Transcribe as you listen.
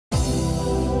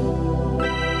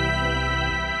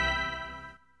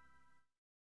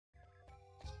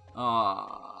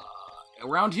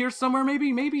Around here somewhere,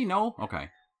 maybe? Maybe? No? Okay.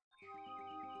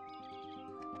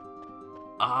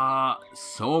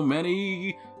 So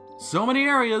many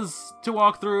areas to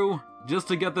walk through just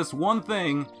to get this one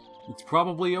thing. It's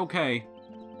probably okay.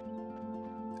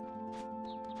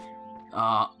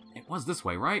 It was this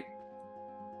way, right?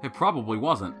 It probably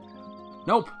wasn't.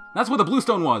 Nope, that's where the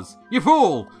bluestone was! You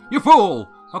fool! You fool!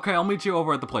 Okay, I'll meet you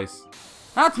over at the place.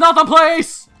 That's not the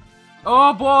place!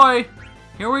 Oh boy!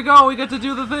 Here we go, we get to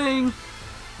do the thing!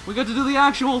 We get to do the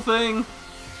actual thing!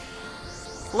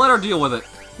 Let her deal with it.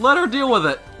 Let her deal with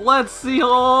it. Let's see,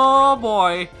 oh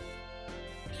boy!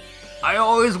 I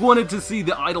always wanted to see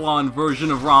the Eidolon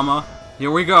version of Rama. Here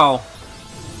we go.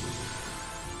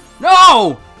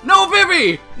 No! No,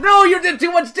 Vivi! No, you did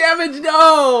too much damage!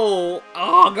 No!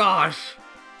 Oh, gosh.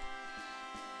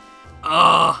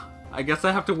 I guess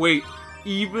I have to wait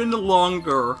even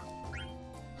longer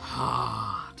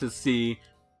to see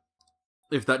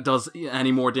if that does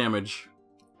any more damage.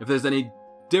 If there's any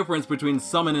difference between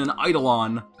Summon and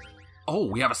Eidolon. Oh,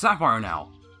 we have a Sapphire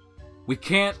now.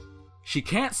 She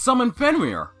can't summon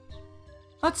Fenrir.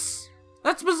 That's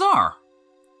bizarre.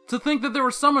 To think that there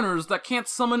are summoners that can't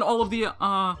summon all of the,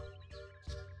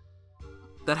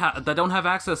 that don't have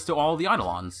access to all the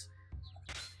Eidolons.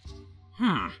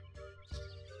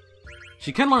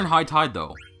 She can learn High Tide,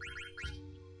 though.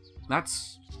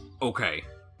 That's okay.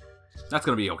 That's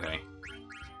gonna be okay.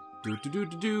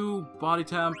 Body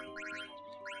temp.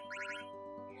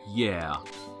 Yeah.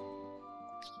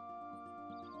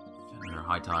 Fenrir,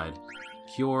 High Tide.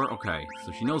 Cure, okay.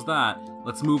 So she knows that.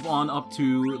 Let's move on up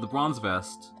to the Bronze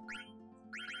Vest.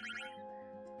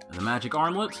 And the Magic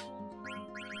Armlet.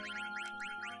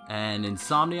 And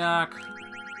Insomniac.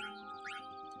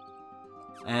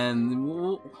 And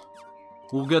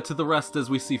we'll get to the rest as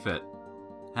we see fit.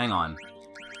 Hang on.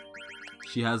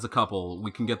 She has a couple.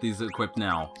 We can get these equipped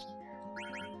now.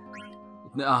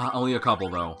 Only a couple,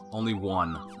 though. Only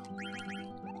one.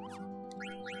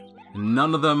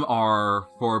 None of them are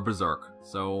for Berserk.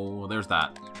 So, there's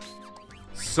that.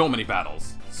 So many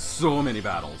battles. So many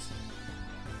battles.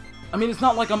 I mean, it's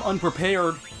not like I'm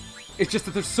unprepared. It's just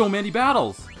that there's so many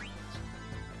battles.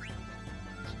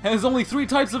 And there's only 3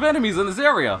 types of enemies in this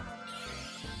area.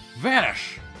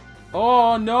 Vanish.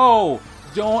 Oh, no.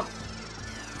 Don't.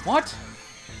 What?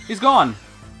 He's gone.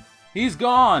 He's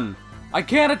gone. I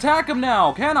can't attack him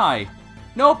now, can I?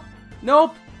 Nope.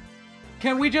 Nope.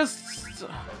 Can we just...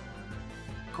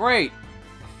 Great.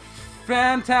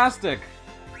 Fantastic.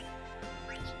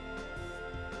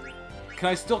 Can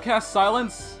I still cast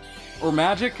Silence? Or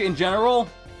Magic in general?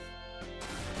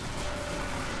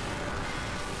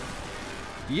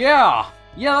 Yeah!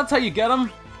 Yeah, that's how you get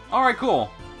him. Alright,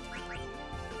 cool.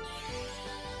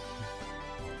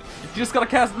 You just gotta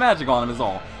cast Magic on him is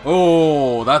all.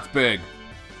 Oh, that's big.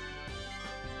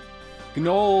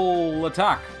 Gnoll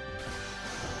attack.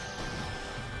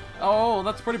 Oh,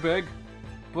 that's pretty big.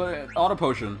 But Auto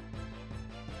Potion.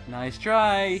 Nice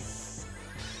try.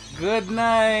 Good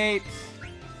night.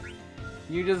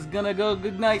 You just gonna go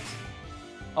good night.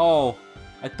 Oh,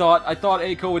 I thought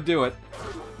Eiko would do it.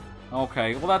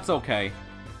 Okay, well that's okay.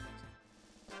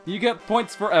 You get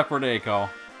points for effort, Eiko.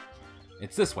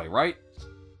 It's this way, right?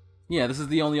 Yeah, this is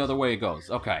the only other way it goes.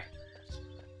 Okay.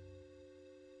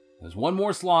 There's one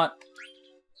more slot.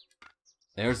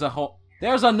 There's a hole.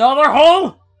 There's another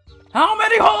hole? How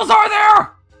many holes are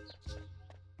there?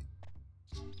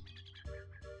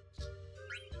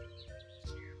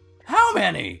 How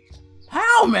many?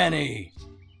 How many?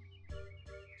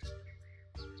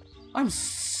 I'm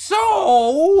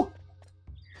so...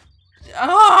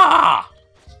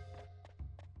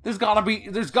 There's gotta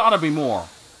be more.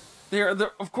 There,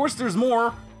 of course there's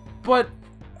more, but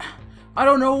I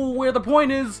don't know where the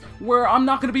point is where I'm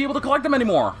not gonna be able to collect them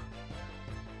anymore.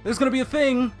 There's gonna be a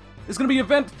thing, there's gonna be an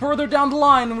event further down the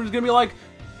line, and we're just gonna be like,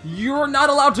 you're not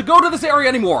allowed to go to this area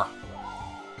anymore.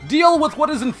 Deal with what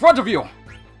is in front of you.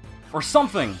 Or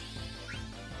something.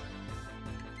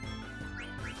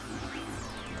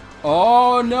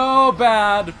 Oh no,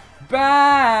 bad.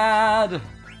 Bad.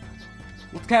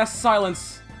 Let's cast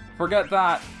Silence. Forget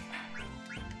that.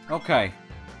 Okay.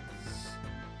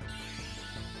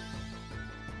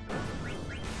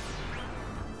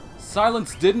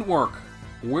 Silence didn't work.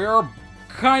 We're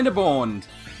kinda boned.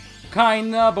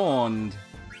 Kinda boned.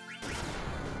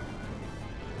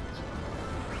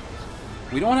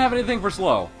 We don't have anything for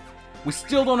slow. We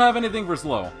still don't have anything for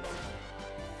slow.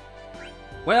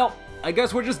 Well, I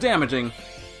guess we're just damaging.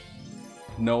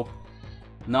 Nope.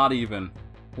 Not even.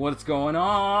 What's going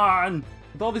on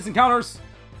with all these encounters?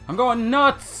 I'm going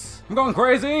nuts! I'm going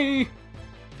crazy!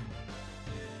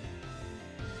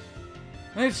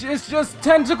 It's just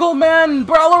Tentacle Man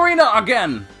Ballerina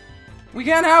again! We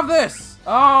can't have this!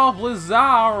 Oh,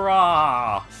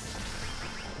 Blizzara!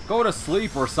 Go to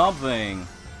sleep or something.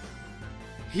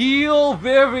 Heal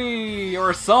Vivi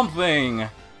or something!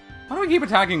 Why do we keep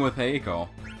attacking with Eiko?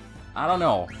 I don't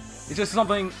know. It's just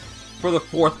something for the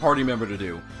fourth party member to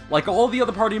do. Like, all the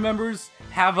other party members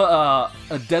have a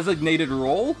designated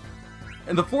role,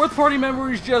 and the fourth party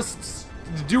members just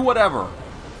do whatever.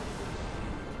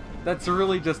 That's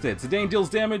really just it. Zidane deals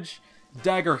damage,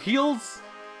 Dagger heals,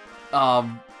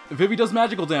 Vivi does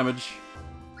magical damage,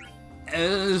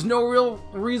 and there's no real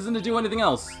reason to do anything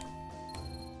else.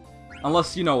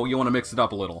 Unless, you know, you want to mix it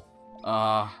up a little.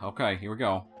 Okay, here we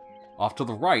go. Off to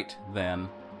the right, then.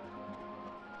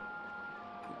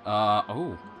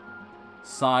 Oh.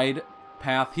 Side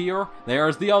path here.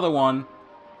 There's the other one.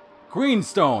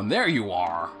 Greenstone, there you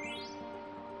are.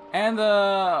 And,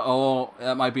 oh,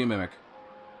 that might be a mimic.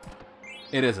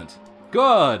 It isn't.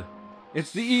 Good!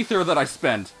 It's the ether that I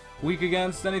spent. Weak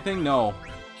against anything? No.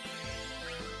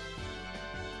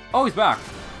 Oh, he's back.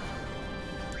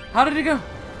 How did he go?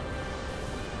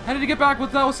 How did he get back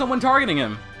without someone targeting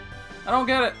him? I don't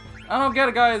get it. I don't get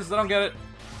it, guys. I don't get it.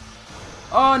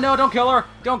 Oh, no, don't kill her.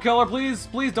 Don't kill her, please.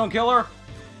 Please don't kill her.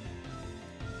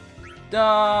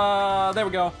 There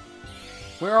we go.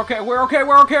 We're okay. We're okay.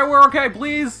 We're okay. We're okay.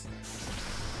 Please.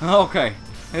 Okay.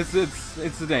 It's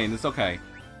Zidane. It's okay.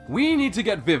 We need to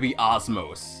get Vivi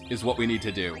Osmos, is what we need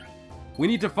to do. We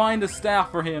need to find a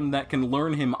staff for him that can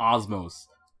learn him Osmos.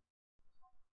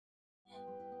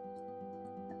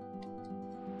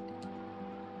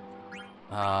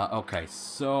 Okay,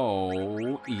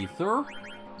 so... Ether?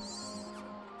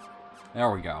 There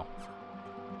we go.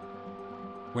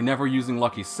 We're never using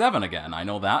Lucky 7 again, I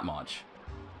know that much.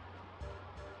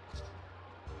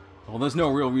 Well, there's no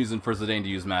real reason for Zidane to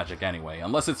use magic anyway,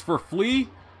 unless it's for Flea,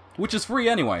 which is free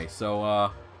anyway,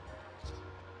 so,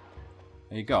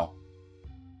 there you go.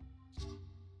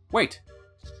 Wait!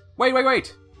 Wait, wait,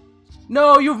 wait!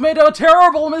 No, you've made a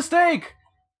terrible mistake!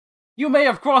 You may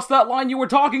have crossed that line you were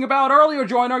talking about earlier,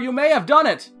 Joiner. You may have done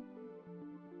it.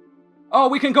 Oh,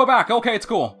 we can go back. Okay, it's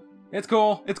cool. It's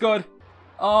cool. It's good.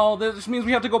 Oh, this means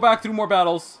we have to go back through more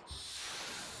battles.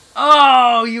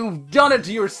 Oh, you've done it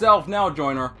to yourself now,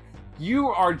 Joiner. You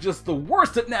are just the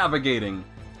worst at navigating.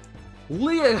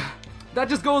 Leah, that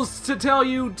just goes to tell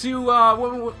you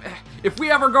to, if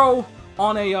we ever go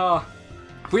on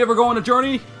a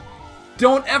journey,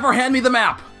 don't ever hand me the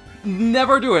map.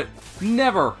 Never do it.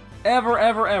 Never. Ever,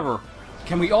 ever, ever.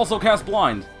 Can we also cast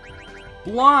Blind?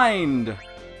 Blind!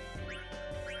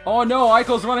 Oh no,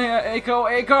 Eiko's running at Eiko,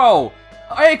 Eiko!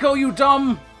 Eiko, you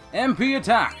dumb! MP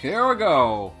attack. There we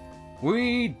go.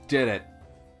 We did it.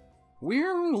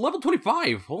 We're level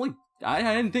 25. Holy, I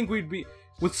didn't think we'd be...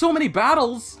 With so many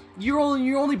battles, you're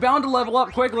only bound to level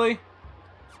up quickly.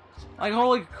 Like,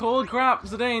 holy crap,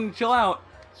 Zidane, chill out.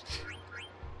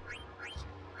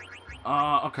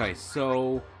 Okay,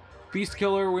 so... Beast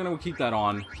Killer, we're gonna keep that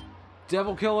on.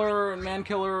 Devil Killer and Man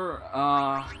Killer,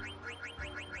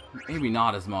 maybe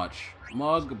not as much.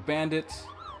 Mug, Bandit.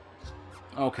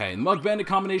 Okay, Mug Bandit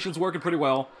combination's working pretty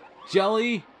well.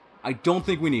 Jelly, I don't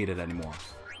think we need it anymore.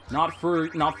 Not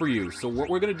for you. So what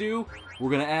we're gonna do, we're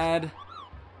gonna add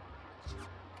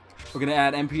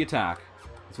MP attack.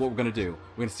 That's what we're gonna do.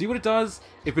 We're gonna see what it does.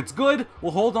 If it's good,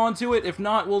 we'll hold on to it. If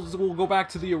not, we'll go back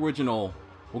to the original.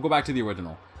 We'll go back to the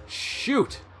original.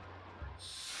 Shoot!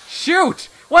 Shoot!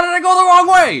 Why did I go the wrong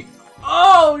way?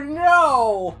 Oh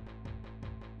no!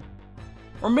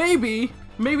 Or maybe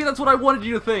that's what I wanted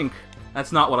you to think.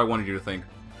 That's not what I wanted you to think.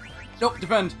 Nope,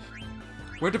 defend.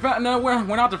 No,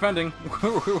 we're not defending.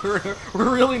 we're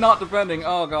really not defending.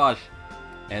 Oh gosh.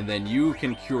 And then you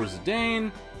can cure Zidane,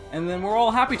 and then we're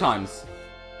all happy times.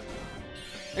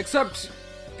 Except,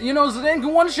 you know, Zidane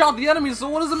can one-shot the enemies, so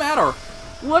what does it matter?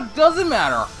 What does it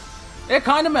matter? It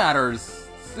kinda matters.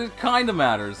 It kinda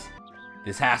matters.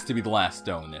 This has to be the last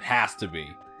stone. It has to be.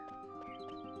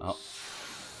 Oh.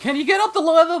 Can you get up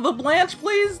the Blanche,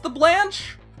 please? The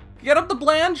Blanche? Get up the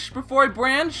Blanche before I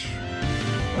branch?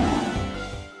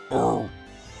 Oh.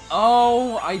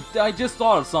 Oh, I just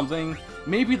thought of something.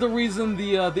 Maybe the reason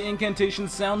the incantation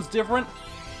sounds different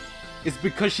is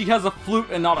because she has a flute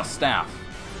and not a staff.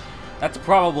 That's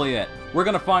probably it. We're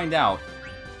gonna find out.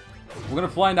 We're gonna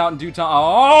find out in due time.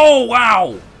 Oh,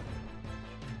 wow!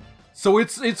 So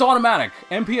it's automatic.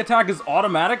 MP attack is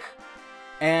automatic,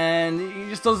 and he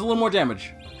just does a little more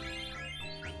damage.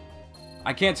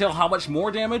 I can't tell how much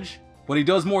more damage, but he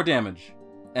does more damage.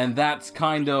 And that's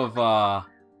kind of,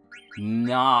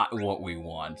 not what we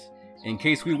want. In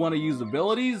case we want to use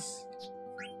abilities...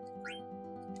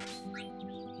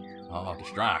 Oh,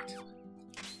 distract.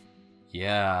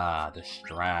 Yeah,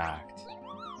 distract.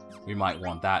 We might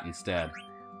want that instead.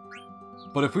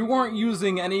 But if we weren't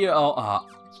using any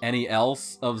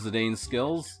else of Zidane's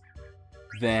skills,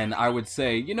 then I would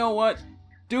say, you know what?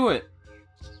 Do it.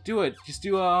 Do it. Just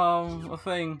do a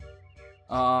thing.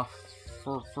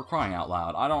 For crying out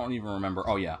loud. I don't even remember.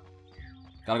 Oh yeah.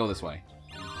 Gotta go this way.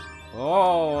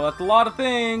 Oh, that's a lot of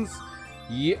things.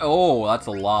 Yeah. Oh, that's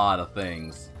a lot of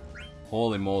things.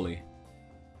 Holy moly.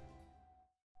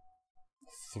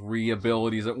 3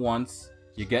 abilities at once.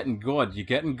 You're getting good. You're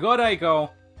getting good,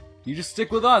 Eiko. You just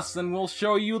stick with us and we'll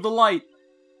show you the light.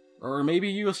 Or maybe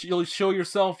you'll show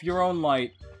yourself your own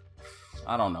light.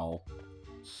 I don't know.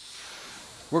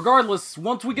 Regardless,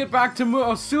 once we get back to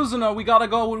Susanoo, we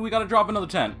gotta drop another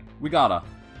tent. We gotta.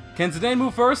 Can Zidane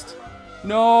move first?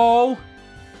 No!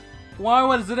 Why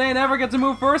would Zidane ever get to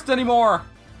move first anymore?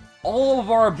 All of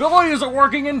our abilities are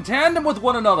working in tandem with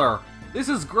one another! This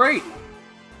is great!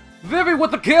 Vivi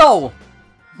with the kill!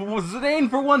 Zidane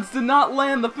for once did not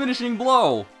land the finishing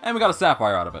blow! And we got a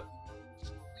Sapphire out of it.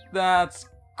 That's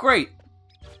great!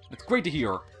 It's great to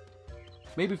hear.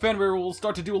 Maybe Fenrir will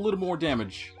start to do a little more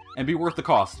damage. And be worth the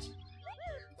cost.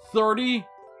 30?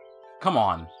 Come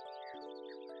on.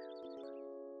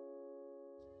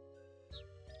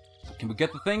 Can we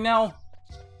get the thing now?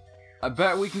 I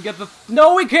bet we can get the...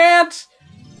 No, we can't!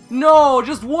 No,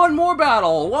 just one more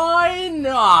battle. Why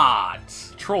not?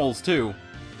 Trolls, too.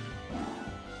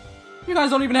 You guys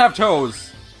don't even have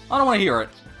toes. I don't want to hear it.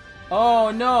 Oh,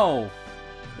 no.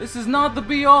 This is not the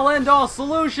be-all, end-all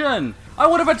solution. I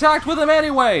would have attacked with him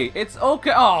anyway! It's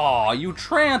okay. Oh, you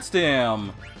tranced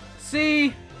him!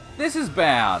 See? This is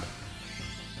bad.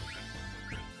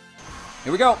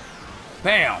 Here we go.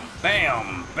 Bam!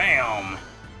 Bam! Bam!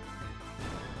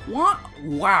 What?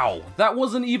 Wow. That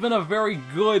wasn't even a very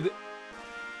good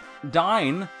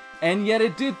Dyne, and yet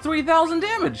it did 3,000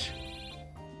 damage!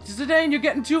 Zidane, you're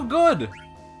getting too good!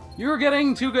 You're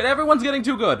getting too good. Everyone's getting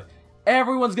too good.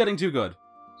 Everyone's getting too good.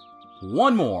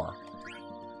 One more.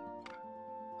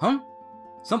 Huh?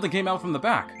 Something came out from the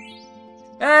back.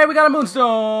 Hey, we got a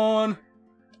Moonstone!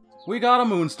 We got a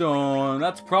Moonstone.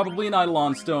 That's probably an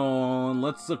Eidolon Stone.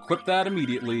 Let's equip that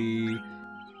immediately.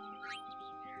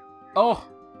 Oh.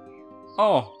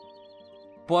 Oh.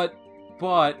 But,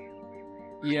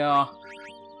 yeah.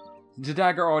 The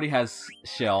dagger already has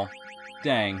shell.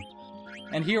 Dang.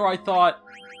 And here I thought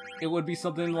it would be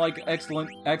something like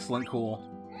excellent cool.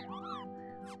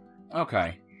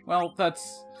 Okay. Well,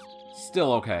 that's...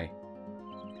 still okay.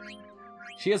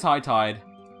 She has High Tide.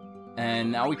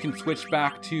 And now we can switch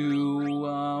back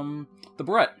to, the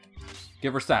Barrette.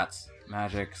 Give her stats.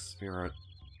 Magic, Spirit.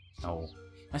 Oh.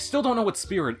 I still don't know what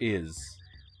Spirit is.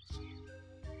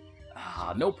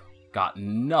 Ah, nope. Got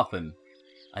nothing.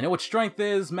 I know what Strength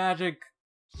is, Magic,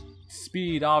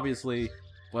 Speed, obviously.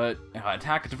 But,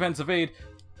 Attack, Defense, Evade.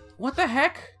 What the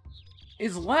heck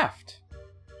is left?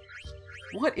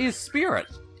 What is Spirit?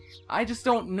 I just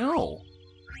don't know.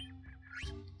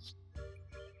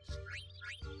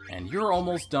 And you're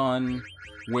almost done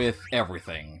with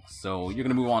everything, so you're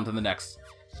gonna move on to the next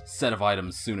set of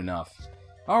items soon enough.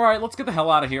 Alright, let's get the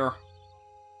hell out of here.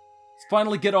 Let's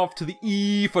finally get off to the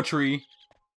Iifa tree.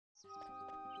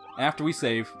 After we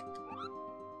save.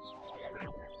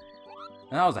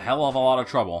 And that was a hell of a lot of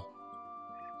trouble.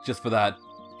 Just for that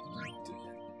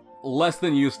less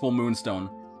than useful Moonstone.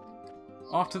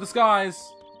 Off to the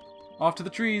skies. Off to the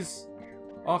trees.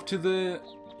 Off to the...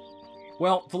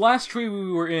 Well, the last tree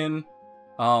we were in,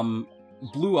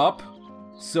 blew up,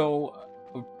 so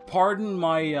pardon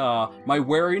my, my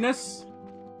wariness.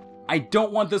 I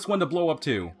don't want this one to blow up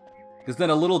too, because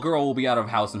then a little girl will be out of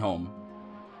house and home.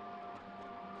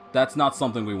 That's not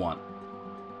something we want.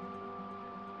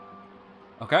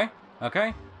 Okay?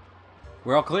 Okay?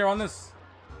 We're all clear on this?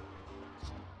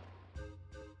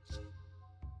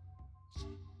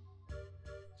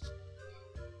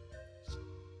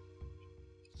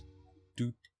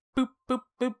 Boop, boop,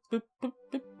 boop, boop, boop,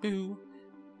 boop, boop.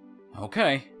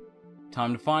 Okay.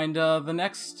 Time to find the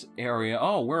next area.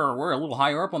 Oh, we're a little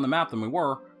higher up on the map than we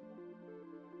were.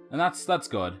 And that's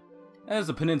good. There's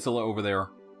a peninsula over there.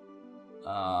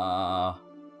 But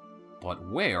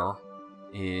where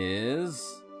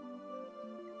is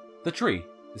the tree?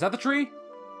 Is that the tree?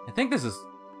 I think this is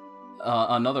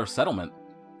another settlement.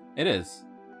 It is.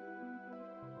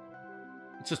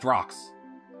 It's just rocks.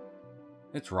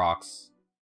 It's rocks.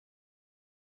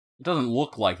 It doesn't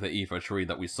look like the Iifa tree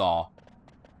that we saw.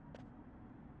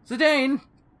 Zidane!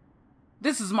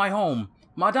 This is my home.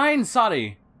 Madain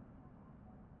Sari.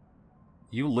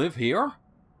 You live here?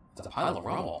 It's a pile of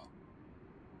rubble.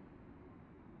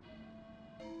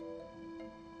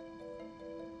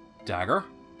 Dagger?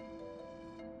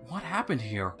 What happened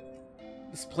here?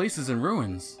 This place is in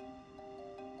ruins.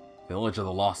 Village of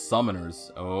the Lost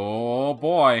Summoners. Oh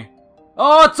boy.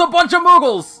 Oh, it's a bunch of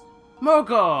Moogles!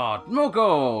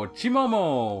 Moko,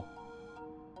 Chimomo.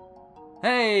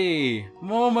 Hey,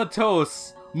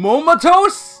 Momatos.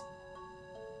 Momatos?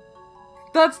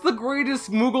 That's the greatest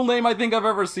Moogle name I think I've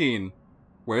ever seen.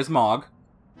 Where's Mog?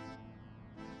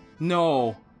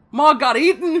 No. Mog got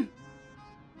eaten?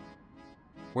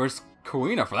 Where's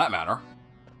Karina, for that matter?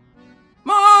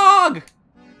 Mog!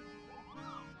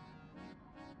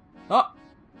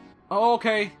 Oh,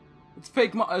 okay. It's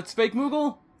fake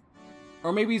Moogle?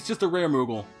 Or maybe it's just a rare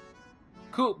Moogle.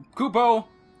 Kupo?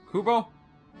 Kupo?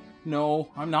 No,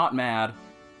 I'm not mad.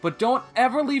 But don't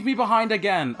ever leave me behind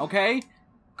again, okay?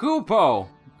 Kupo!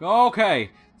 Okay.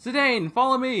 Zidane,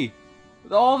 follow me.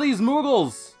 All these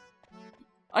Moogles!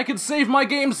 I could save my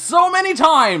game so many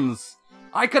times!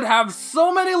 I could have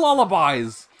so many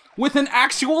lullabies! With an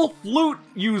actual flute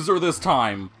user this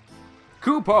time!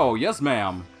 Kupo, yes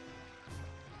ma'am.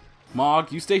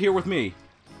 Mog, you stay here with me.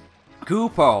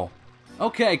 Kupo.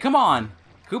 Okay, come on.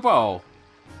 Kupo.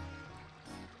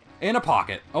 In a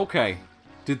pocket. Okay.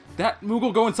 Did that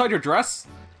Moogle go inside your dress?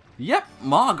 Yep,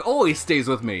 Mog always stays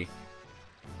with me.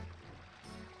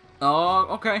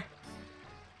 Okay.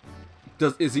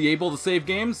 Is he able to save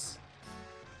games?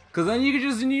 Cause then you could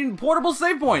just need a portable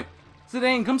save point.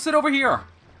 Zidane, come sit over here.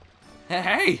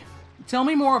 Hey, tell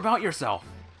me more about yourself.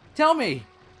 Tell me.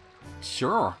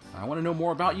 Sure, I want to know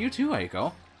more about you too,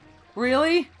 Eiko.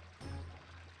 Really?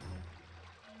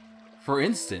 For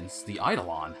instance, the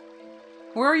Eidolon.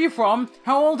 Where are you from?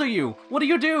 How old are you? What do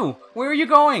you do? Where are you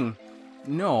going?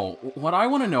 No, what I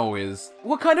want to know is,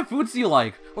 what kind of foods do you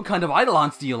like? What kind of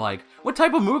Eidolons do you like? What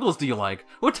type of Moogles do you like?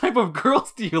 What type of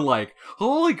girls do you like?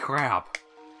 Holy crap.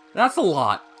 That's a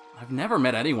lot. I've never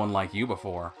met anyone like you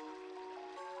before.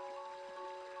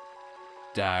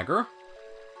 Dagger?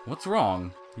 What's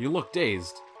wrong? You look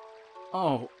dazed.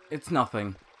 Oh, it's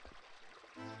nothing.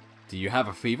 Do you have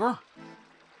a fever?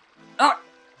 Ah!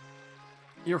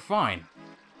 You're fine.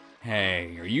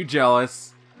 Hey, are you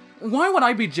jealous? Why would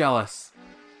I be jealous?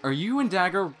 Are you and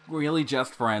Dagger really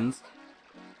just friends?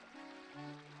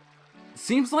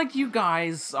 Seems like you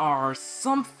guys are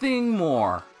something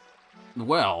more.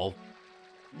 Well,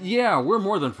 yeah, we're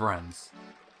more than friends.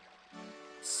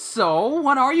 So,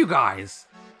 what are you guys?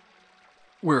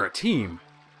 We're a team.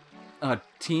 A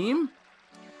team?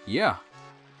 Yeah.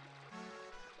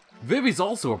 Vivi's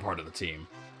also a part of the team.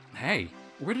 Hey,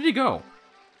 where did he go?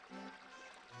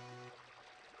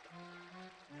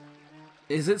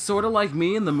 Is it sort of like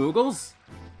me and the Moogles?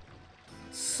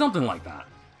 Something like that.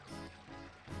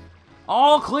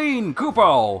 All clean,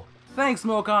 Kupo! Thanks,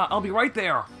 Mocha, I'll be right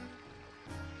there.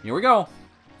 Here we go.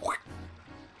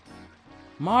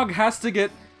 Mog has to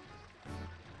get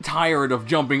tired of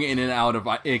jumping in and out of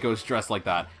Eiko's dress like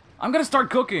that. I'm gonna start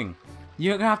cooking.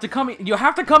 You have to come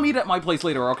eat at my place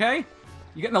later, okay?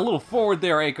 You're getting a little forward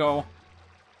there, Eiko.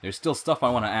 There's still stuff I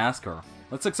want to ask her.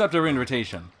 Let's accept her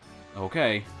invitation.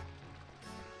 Okay.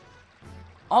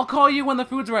 I'll call you when the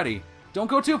food's ready. Don't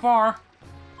go too far.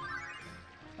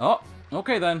 Oh,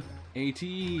 okay then.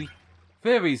 A.T.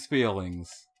 Vivi's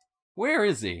feelings. Where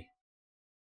is he?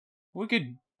 We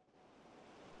could...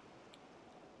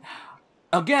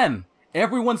 Again!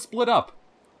 Everyone split up!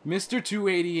 Mr.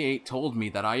 288 told me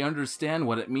that I understand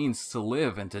what it means to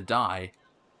live and to die.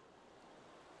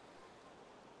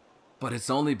 But it's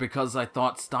only because I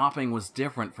thought stopping was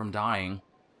different from dying.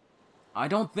 I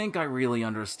don't think I really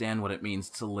understand what it means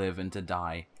to live and to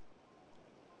die.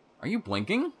 Are you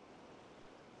blinking?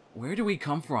 Where do we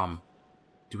come from?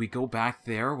 Do we go back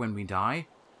there when we die?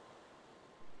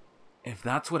 If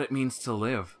that's what it means to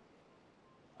live,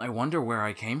 I wonder where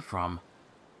I came from.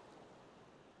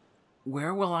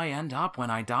 Where will I end up when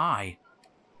I die?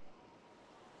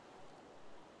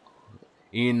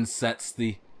 In sets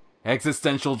the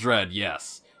existential dread,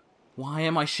 yes. Why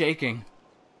am I shaking?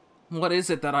 What is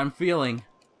it that I'm feeling?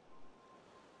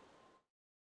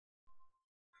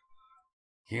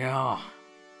 Yeah.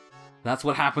 That's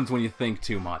what happens when you think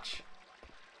too much.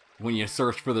 When you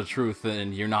search for the truth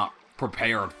and you're not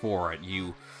prepared for it,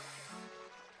 you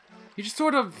just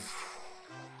sort of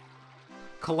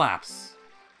collapse.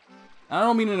 I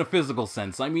don't mean in a physical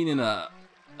sense, I mean in a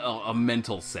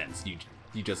mental sense.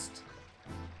 You just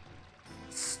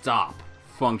stop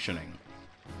functioning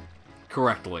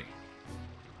correctly.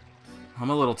 I'm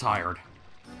a little tired.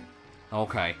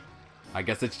 Okay. I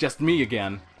guess it's just me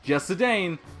again. Just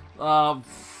Zidane.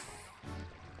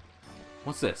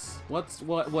 What's this?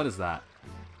 What is that?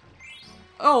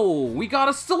 Oh, we got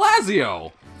a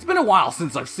Stelazio! It's been a while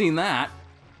since I've seen that.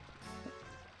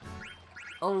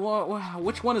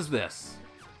 Which one is this?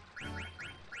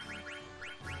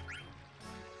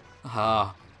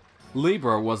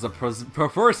 Libra was a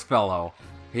perverse fellow.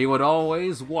 He would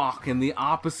always walk in the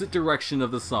opposite direction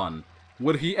of the sun.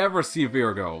 Would he ever see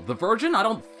Virgo? The Virgin? I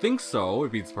don't think so,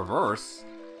 if he's perverse.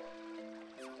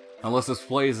 Unless this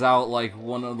plays out like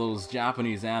one of those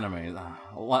Japanese animes.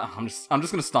 I'm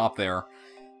just gonna stop there.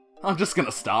 I'm just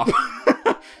gonna stop.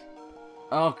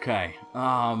 Okay,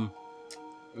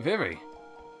 Vivi.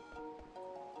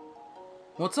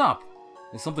 What's up?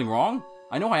 Is something wrong?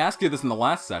 I know I asked you this in the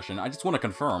last session, I just want to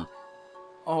confirm.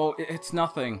 Oh, it's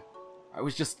nothing. I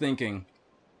was just thinking.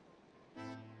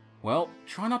 Well,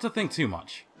 try not to think too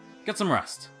much. Get some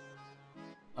rest.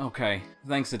 Okay,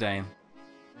 thanks, Zidane.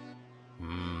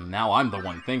 Now I'm the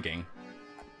one thinking.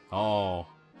 Oh,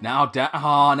 now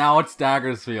it's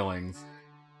Dagger's feelings.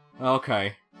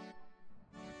 Okay.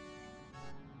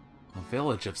 A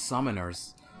village of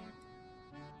summoners.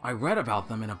 I read about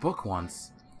them in a book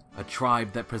once. A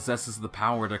tribe that possesses the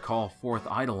power to call forth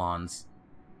Eidolons.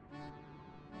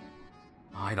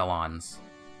 Eidolons.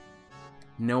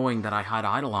 Knowing that I had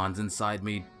Eidolons inside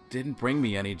me didn't bring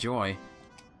me any joy.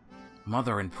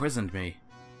 Mother imprisoned me.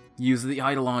 Used the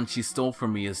Eidolons she stole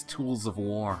from me as tools of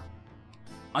war.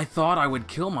 I thought I would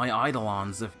kill my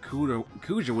Eidolons if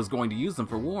Kuja was going to use them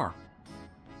for war.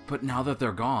 But now that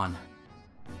they're gone,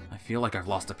 I feel like I've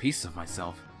lost a piece of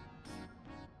myself.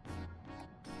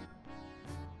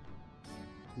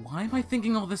 Why am I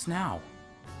thinking all this now?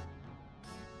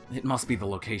 It must be the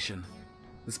location.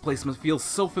 This place must feel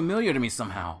so familiar to me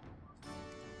somehow.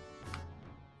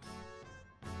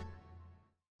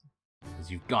 Because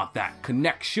you've got that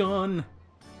connection.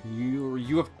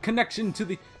 You have connection to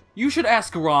the... You should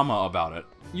ask Rama about it.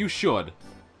 You should.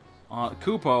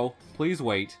 Kupo, please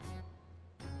wait.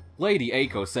 Lady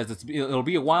Eiko says it'll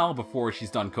be a while before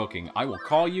she's done cooking. I will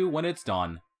call you when it's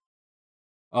done.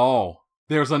 Oh,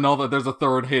 there's a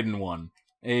third hidden one.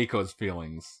 Eiko's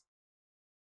feelings.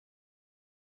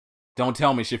 Don't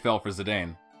tell me she fell for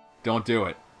Zidane. Don't do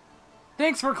it.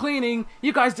 Thanks for cleaning.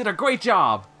 You guys did a great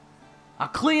job. A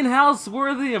clean house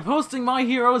worthy of hosting my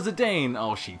hero Zidane.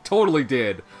 Oh, she totally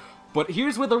did. But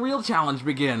here's where the real challenge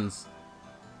begins.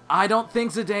 I don't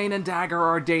think Zidane and Dagger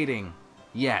are dating.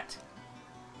 Yet.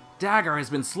 Dagger has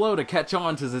been slow to catch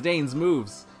on to Zidane's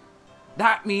moves.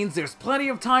 That means there's plenty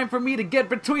of time for me to get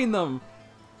between them.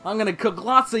 I'm gonna cook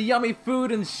lots of yummy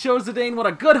food and show Zidane what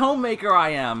a good homemaker I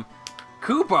am.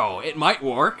 Kupo, it might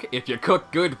work if you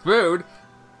cook good food.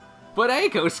 But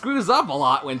Eiko screws up a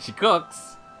lot when she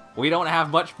cooks. We don't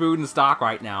have much food in stock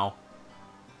right now.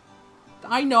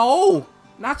 I know!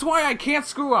 That's why I can't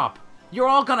screw up. You're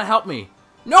all gonna help me.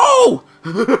 No!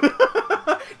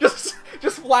 just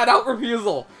flat out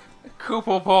refusal.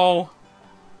 Kupo,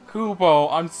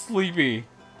 I'm sleepy.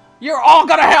 You're all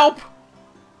gonna help!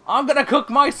 I'm gonna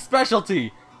cook my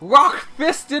specialty,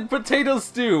 rock-fisted potato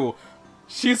stew.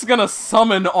 She's gonna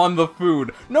summon on the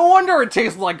food. No wonder it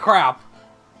tastes like crap.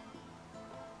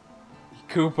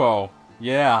 Kupo,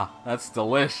 yeah, that's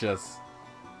delicious.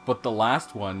 But the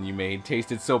last one you made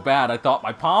tasted so bad I thought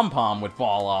my pom-pom would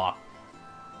fall off.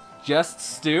 Just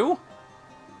stew?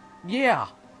 Yeah,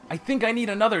 I think I need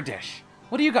another dish.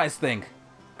 What do you guys think?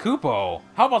 Kupo,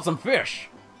 how about some fish?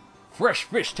 Fresh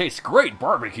fish tastes great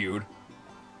barbecued.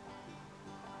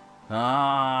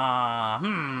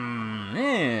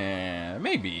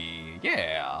 Maybe,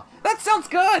 yeah. That sounds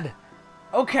good!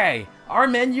 Okay, our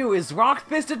menu is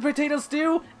rock-fisted potato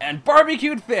stew and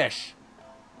barbecued fish.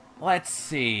 Let's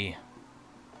see.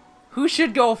 Who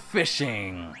should go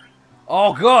fishing?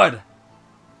 Oh, good!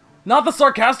 Not the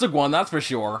sarcastic one, that's for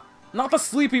sure. Not the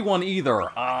sleepy one either.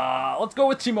 Let's go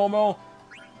with Chimomo.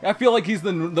 I feel like he's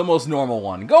the most normal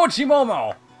one. Go with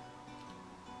Chimomo!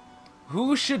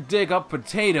 Who should dig up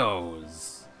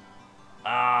potatoes?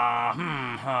 Well,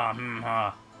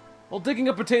 digging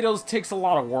up potatoes takes a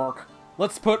lot of work.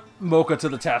 Let's put Mocha to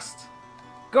the test.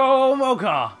 Go,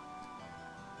 Mocha!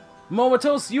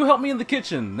 Momotos, you help me in the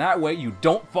kitchen. That way you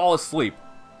don't fall asleep.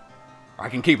 Or I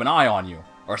can keep an eye on you.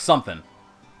 Or something.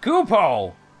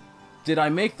 Kupo! Did I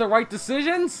make the right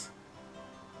decisions?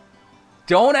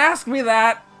 Don't ask me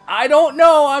that. I don't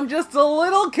know. I'm just a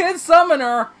little kid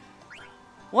summoner.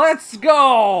 Let's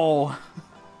go!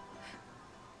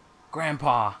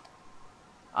 Grandpa,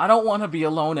 I don't want to be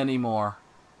alone anymore.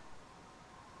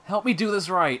 Help me do this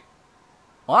right.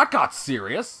 Well, that got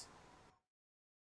serious.